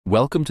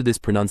Welcome to this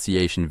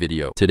pronunciation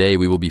video. Today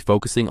we will be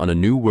focusing on a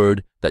new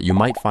word that you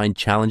might find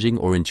challenging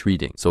or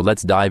intriguing. So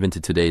let's dive into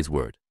today's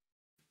word.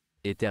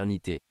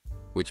 Éternité,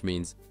 which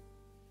means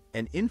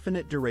an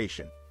infinite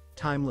duration,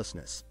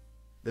 timelessness,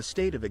 the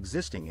state of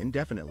existing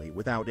indefinitely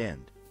without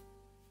end.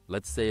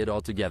 Let's say it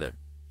all together.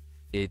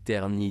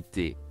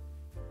 Éternité.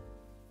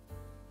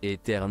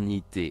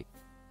 Éternité.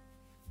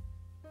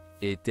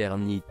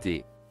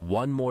 Éternité.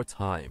 One more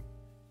time.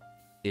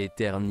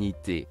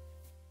 Éternité.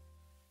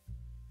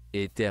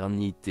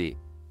 Éternité.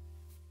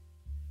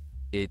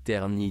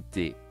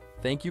 Éternité.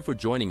 Thank you for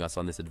joining us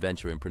on this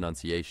adventure in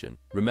pronunciation.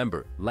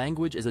 Remember,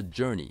 language is a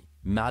journey,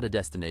 not a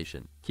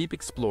destination. Keep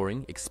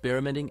exploring,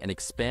 experimenting, and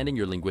expanding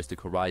your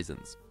linguistic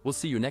horizons. We'll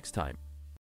see you next time.